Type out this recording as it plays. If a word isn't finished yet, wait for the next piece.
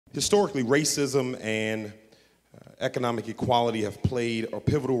Historically, racism and economic equality have played a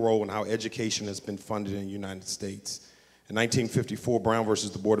pivotal role in how education has been funded in the United States. In 1954, Brown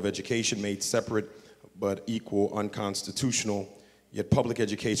versus the Board of Education made separate but equal unconstitutional, yet public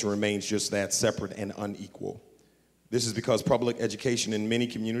education remains just that, separate and unequal. This is because public education in many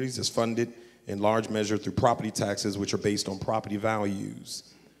communities is funded in large measure through property taxes, which are based on property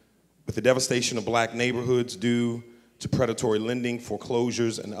values. With the devastation of black neighborhoods due to predatory lending,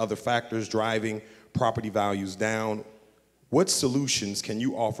 foreclosures, and other factors driving property values down, what solutions can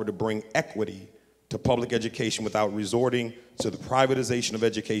you offer to bring equity to public education without resorting to the privatization of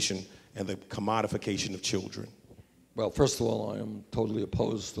education and the commodification of children? Well, first of all, I am totally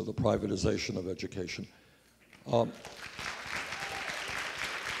opposed to the privatization of education.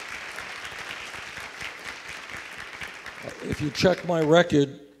 If you check my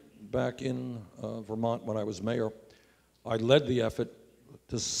record back in Vermont when I was mayor, I led the effort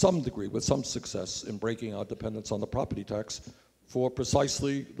to some degree, with some success, in breaking our dependence on the property tax for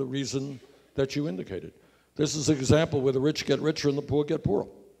precisely the reason that you indicated. This is an example where the rich get richer and the poor get poorer.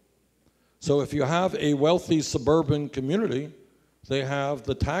 So if you have a wealthy suburban community, they have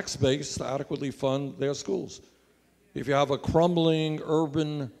the tax base to adequately fund their schools. If you have a crumbling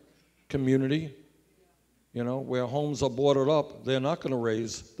urban community, you know, where homes are boarded up, they're not going to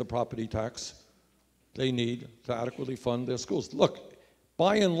raise the property tax they need to adequately fund their schools. Look,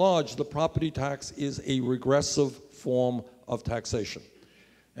 by and large, the property tax is a regressive form of taxation.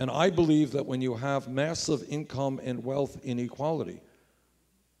 And I believe that when you have massive income and wealth inequality,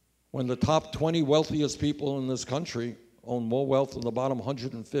 when the top 20 wealthiest people in this country own more wealth than the bottom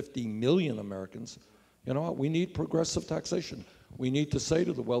 150 million Americans, you know what? We need progressive taxation. We need to say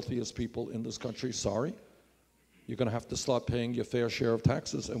to the wealthiest people in this country, sorry, you're going to have to start paying your fair share of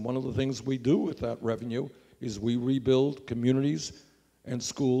taxes. And one of the things we do with that revenue is we rebuild communities and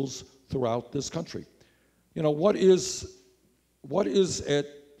schools throughout this country. You know, what is at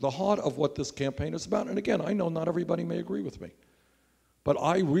the heart of what this campaign is about? And again, I know not everybody may agree with me, but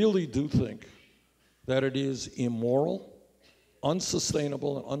I really do think that it is immoral,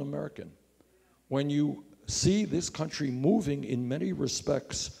 unsustainable, and un-American when you see this country moving in many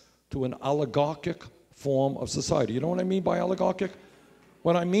respects to an oligarchic form of society. You know what I mean by oligarchic?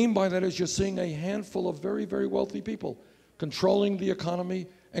 What I mean by that is you're seeing a handful of very, very wealthy people controlling the economy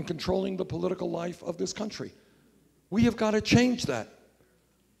and controlling the political life of this country. We have got to change that.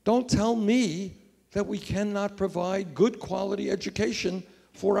 Don't tell me that we cannot provide good quality education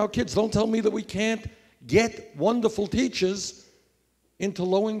for our kids. Don't tell me that we can't get wonderful teachers into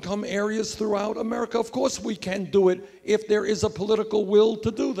low-income areas throughout America. Of course we can do it if there is a political will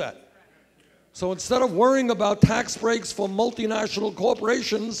to do that. So instead of worrying about tax breaks for multinational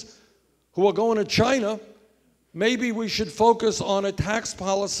corporations who are going to China, maybe we should focus on a tax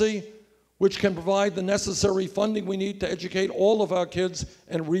policy which can provide the necessary funding we need to educate all of our kids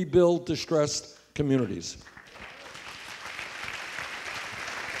and rebuild distressed communities.